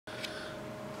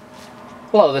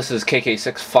Hello, this is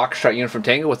KK6FUT Uniform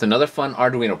Tango with another fun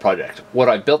Arduino project. What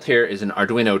I built here is an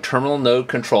Arduino Terminal Node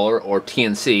Controller, or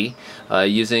TNC,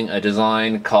 using a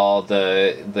design called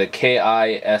the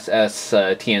KISS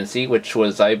TNC, which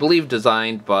was, I believe,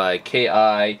 designed by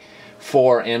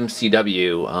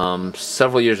KI4MCW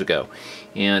several years ago.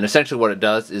 And essentially what it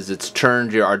does is it's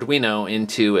turned your Arduino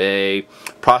into a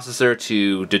processor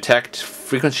to detect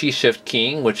frequency shift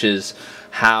keying, which is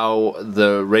how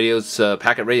the radio's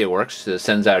packet radio works. It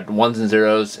sends out ones and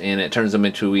zeros and it turns them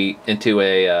into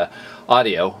a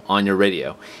audio on your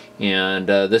radio. And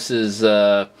this is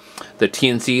the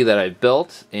TNC that I've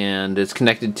built, and it's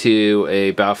connected to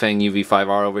a Baofeng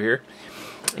UV5R over here.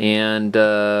 And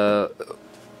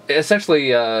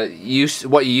essentially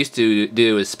what you used to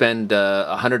do is spend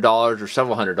 $100 or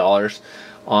several $100s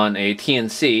on a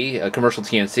TNC, a commercial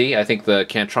TNC. I think the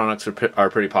Cantronics are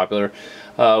pretty popular,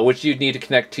 which you'd need to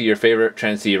connect to your favorite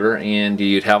transceiver, and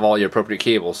you'd have all your appropriate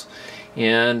cables.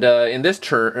 And in this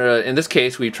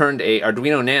case, we turned a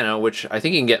Arduino Nano, which I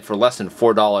think you can get for less than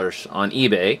 $4 on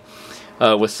eBay,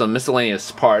 with some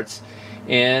miscellaneous parts,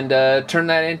 and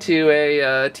turned that into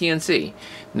a TNC.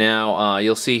 Now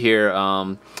you'll see here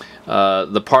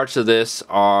the parts of this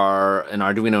are an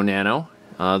Arduino Nano.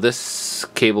 This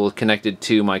cable is connected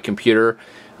to my computer.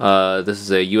 This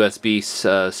is a USB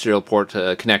serial port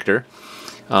connector.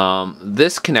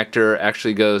 This connector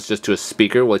actually goes just to a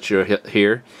speaker, which you'll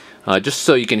hear, just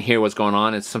so you can hear what's going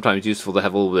on. It's sometimes useful to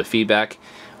have a little bit of feedback.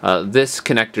 This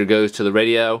connector goes to the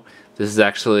radio. This is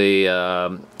actually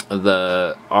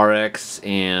the RX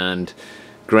and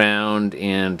ground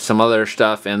and some other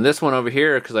stuff. And this one over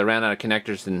here, because I ran out of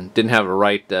connectors and didn't have a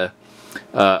right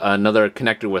another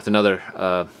connector with another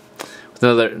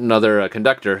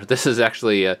conductor. This is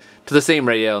actually to the same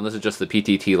radio, and this is just the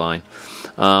PTT line.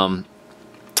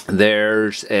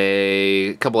 There's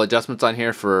a couple adjustments on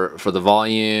here for the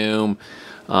volume.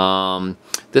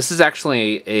 This is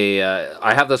actually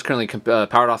I have this currently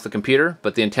powered off the computer,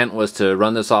 but the intent was to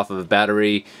run this off of a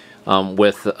battery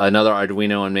with another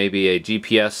Arduino and maybe a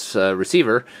GPS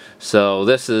receiver. So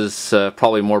this is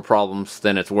probably more problems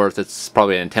than it's worth. It's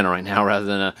probably an antenna right now rather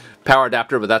than a power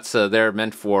adapter, but that's they're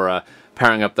meant for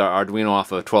powering up the Arduino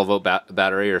off a 12-volt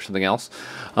battery or something else.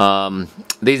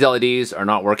 These LEDs are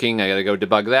not working. I gotta go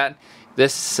debug that.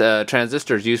 This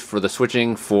transistor is used for the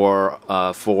switching for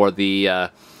the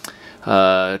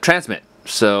transmit.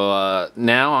 So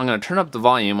now I'm going to turn up the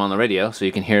volume on the radio so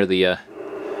you can hear the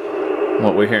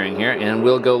what we're hearing here, and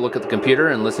we'll go look at the computer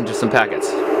and listen to some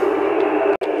packets.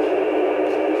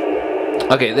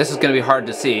 Okay, this is going to be hard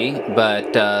to see,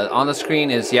 but on the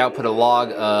screen is the output of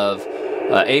log of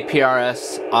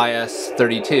APRS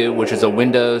IS32, which is a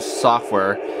Windows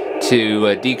software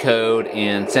to decode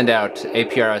and send out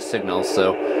APRS signals.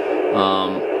 So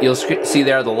you'll see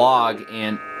there the log,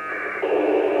 and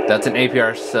that's an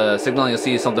APRS signal. You'll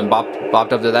see something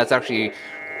bopped up there. That's actually,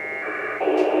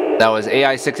 that was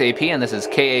AI6AP, and this is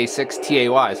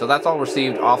KA6TAY. So that's all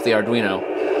received off the Arduino,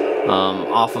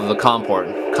 off of the COM port,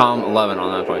 COM11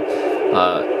 on that point.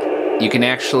 You can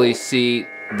actually see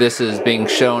this is being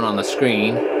shown on the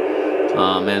screen,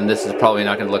 and this is probably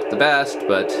not going to look the best,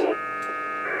 but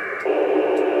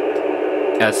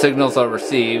as signals are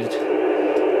received,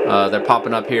 they're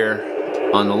popping up here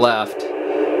on the left.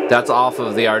 That's off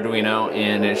of the Arduino,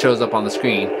 and it shows up on the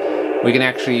screen. We can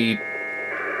actually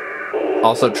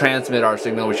also transmit our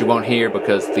signal, which you won't hear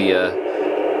because the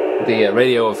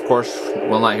radio, of course,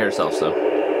 will not hear itself. So,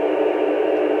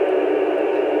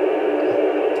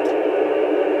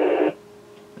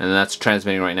 and that's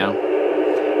transmitting right now.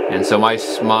 And so my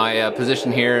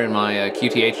position here in my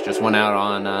QTH just went out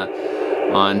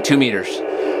on 2 meters.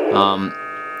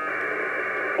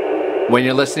 When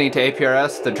you're listening to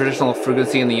APRS, the traditional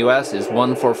frequency in the US is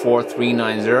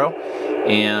 144,390,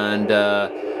 and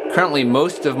currently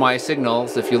most of my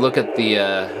signals, if you look at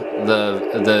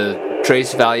the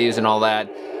trace values and all that,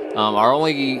 are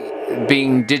only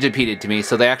being digipeated to me,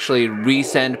 so they actually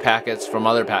resend packets from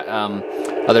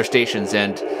other stations,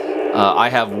 and I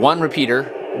have one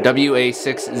repeater,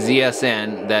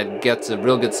 WA6ZSN, that gets a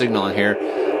real good signal in here.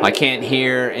 I can't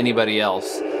hear anybody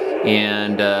else,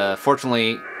 and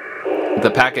fortunately the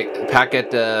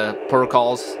packet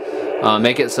protocols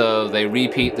make it so they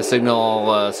repeat the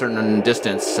signal a certain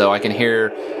distance, so I can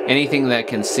hear anything that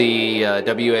can see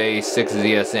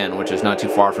WA6ZSN, which is not too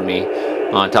far from me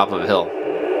on top of a hill.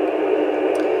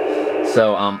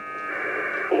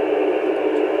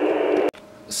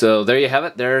 So there you have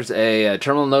it. There's a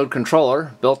terminal node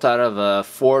controller built out of a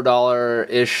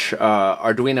 $4-ish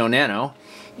Arduino Nano,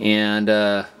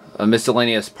 and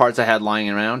miscellaneous parts I had lying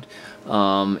around.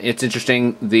 It's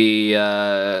interesting,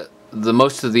 the the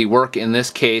most of the work in this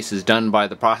case is done by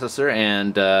the processor,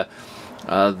 and the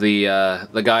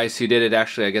guys who did it,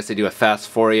 actually, I guess they do a fast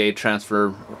Fourier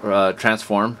transform.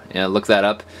 Look that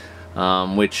up,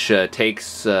 which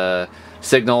takes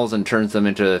signals and turns them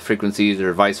into frequencies,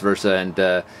 or vice versa, and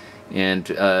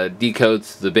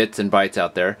decodes the bits and bytes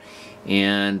out there.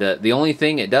 And the only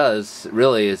thing it does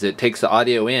really is it takes the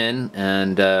audio in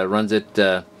and runs it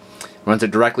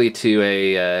directly to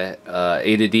a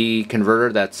to D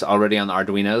converter that's already on the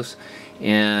Arduinos,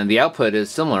 and the output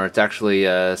is similar. It's actually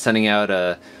sending out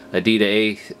a D to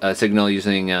A signal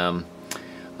using the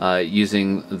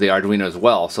Arduino as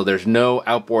well. So there's no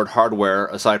outboard hardware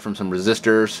aside from some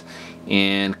resistors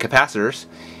and capacitors,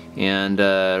 and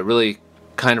really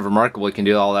kind of remarkable you can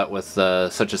do all that with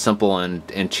such a simple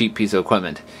and cheap piece of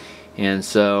equipment. And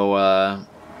so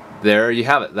there you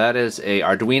have it. That is a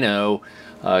Arduino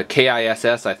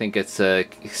KISS. I think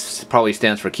it's probably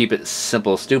stands for Keep It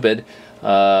Simple Stupid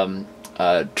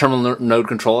terminal node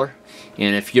controller.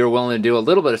 And if you're willing to do a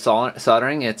little bit of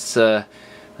soldering, it's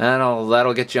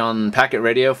that'll get you on packet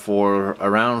radio for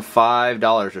around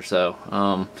 $5 or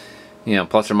so. You know,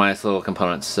 plus or minus little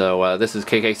components. So this is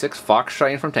KK6 Fox,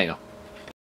 Cheyenne from Tango.